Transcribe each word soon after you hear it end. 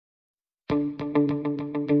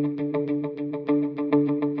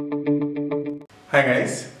Hi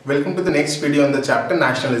guys, welcome to the next video on the chapter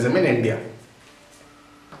Nationalism in India.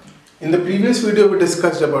 In the previous video we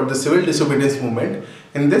discussed about the civil disobedience movement.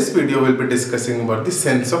 In this video we'll be discussing about the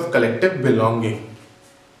sense of collective belonging.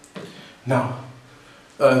 Now,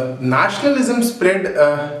 nationalism spread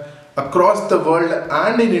across the world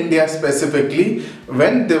and in India specifically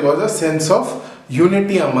when there was a sense of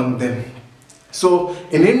unity among them. So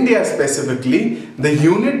in India specifically, the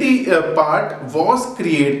unity part was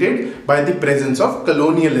created by the presence of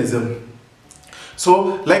colonialism.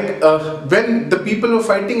 So when the people were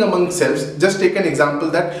fighting among themselves, just take an example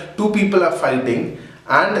that two people are fighting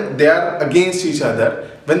and they are against each other.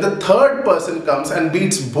 When the third person comes and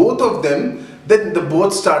beats both of them, then the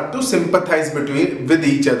both start to sympathize with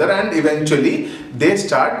each other and eventually they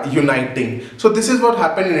start uniting. So this is what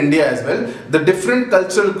happened in India as well. The different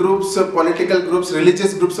cultural groups, political groups,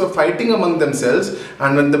 religious groups were fighting among themselves,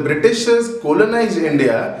 and when the Britishers colonized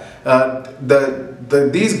India,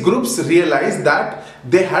 these groups realized that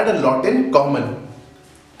they had a lot in common.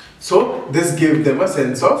 So this gave them a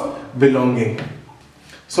sense of belonging.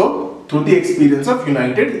 So through the experience of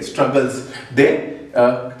united struggles, they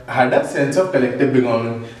had a sense of collective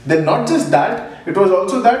belonging. Then not just that, it was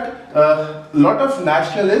also that a lot of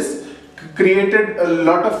nationalists created a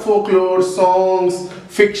lot of folklore, songs,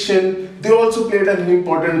 fiction. They also played an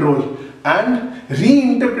important role. And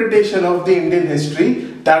reinterpretation of the Indian history,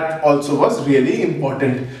 that also was really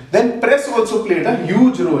important. Then press also played a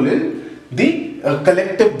huge role in the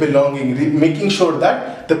collective belonging, making sure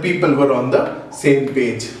that the people were on the same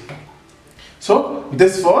page. So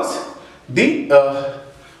this was the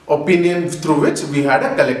opinion through which we had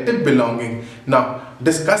a collective belonging. Now,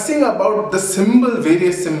 discussing about the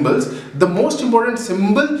various symbols, the most important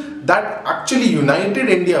symbol that actually united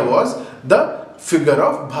India was the figure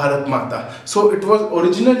of Bharat Mata. So it was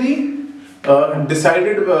originally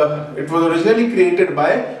created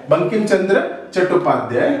by Bankim Chandra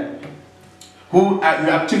Chattopadhyay, who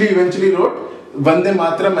actually eventually wrote Vande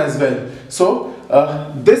Mataram as well. So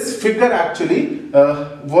this figure actually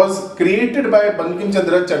was created by Bankim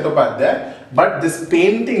Chandra Chattopadhyay, but this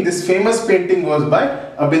famous painting was by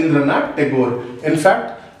Abhindranath Tagore. In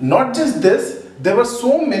fact, not just this, there were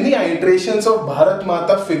so many iterations of Bharat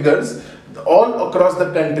Mata figures all across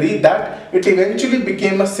the country that it eventually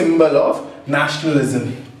became a symbol of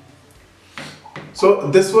nationalism. So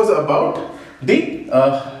this was about the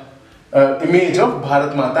image of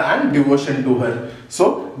Bharat Mata and devotion to her.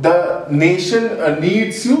 So the nation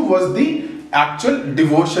needs you was the actual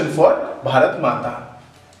devotion for Bharat Mata.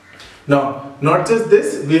 Now, not just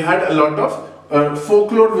this, we had a lot of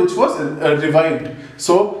folklore which was revived.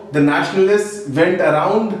 So the nationalists went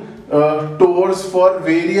around tours to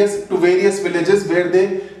various villages where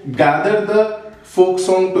they gathered the folk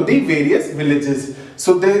song to the various villages.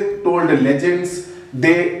 So they told the legends,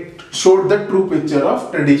 they showed the true picture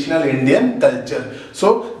of traditional Indian culture.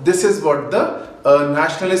 So this is what the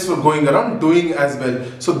nationalists were going around doing as well.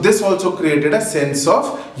 So this also created a sense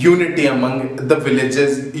of unity among the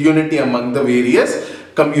villages, unity among the various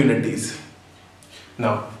communities.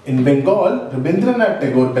 Now, in Bengal, Rabindranath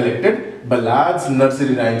Tagore collected ballads,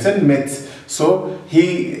 nursery rhymes and myths. So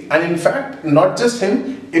and in fact, not just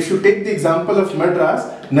him, if you take the example of Madras,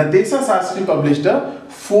 Natesa Sastry published a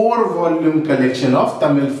 4-volume collection of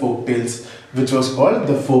Tamil folk tales, which was called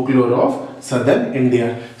The Folklore of Southern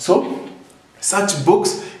India. So such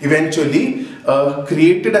books eventually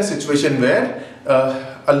created a situation where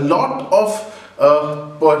a lot of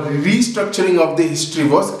restructuring of the history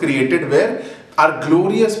was created, where our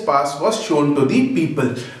glorious past was shown to the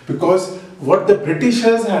people. Because what the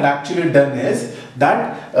Britishers had actually done is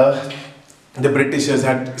that the Britishers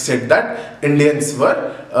had said that Indians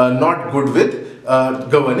were not good with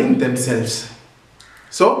governing themselves.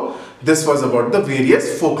 So this was about the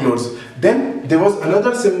various folklores. Then there was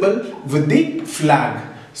another symbol with the flag.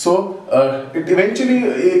 So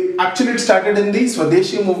it started in the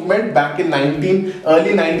Swadeshi movement back in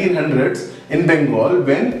early 1900s in Bengal,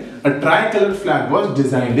 when a tricolour flag was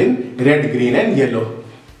designed in red, green and yellow.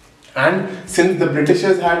 And since the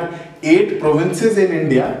Britishers had 8 provinces in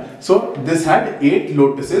India, so this had 8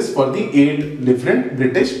 lotuses for the 8 different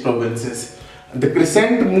British provinces. The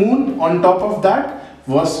crescent moon on top of that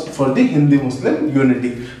was for the Hindu-Muslim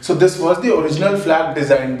unity. So this was the original flag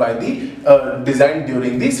designed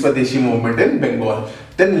during the Swadeshi movement in Bengal.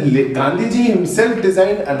 Then Gandhiji himself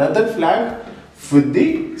designed another flag with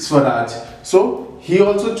the Swaraj. So he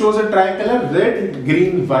also chose a tricolour, red,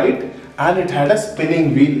 green, white, and it had a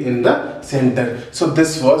spinning wheel in the center. So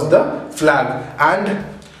this was the flag. And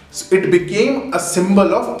So it became a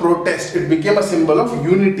symbol of protest, it became a symbol of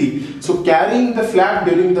unity. So carrying the flag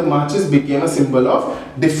during the marches became a symbol of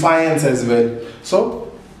defiance as well.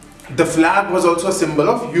 So the flag was also a symbol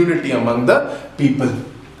of unity among the people.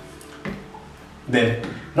 Then,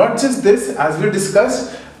 not just this, as we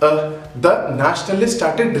discussed, the nationalists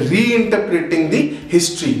started reinterpreting the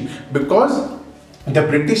history, because the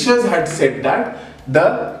Britishers had said that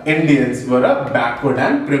the Indians were a backward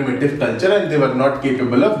and primitive culture and they were not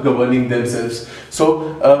capable of governing themselves.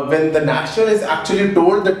 So when the nationalists actually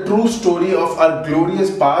told the true story of our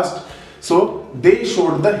glorious past, so they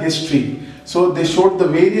showed the history. So they showed the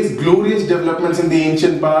various glorious developments in the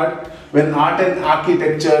ancient part, when art and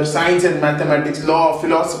architecture, science and mathematics, law,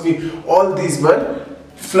 philosophy, all these were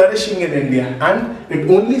flourishing in India, and it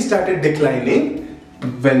only started declining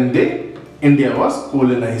when India was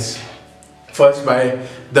colonized. First by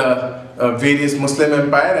the various Muslim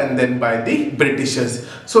empire and then by the Britishers.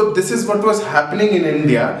 So this is what was happening in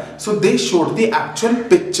India. So they showed the actual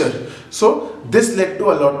picture. So this led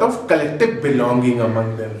to a lot of collective belonging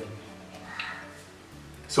among them.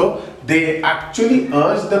 So they actually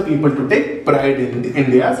urged the people to take pride in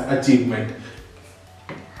India's achievement.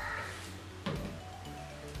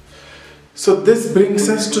 So this brings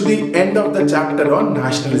us to the end of the chapter on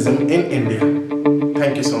nationalism in India.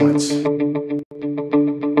 Thank you so much.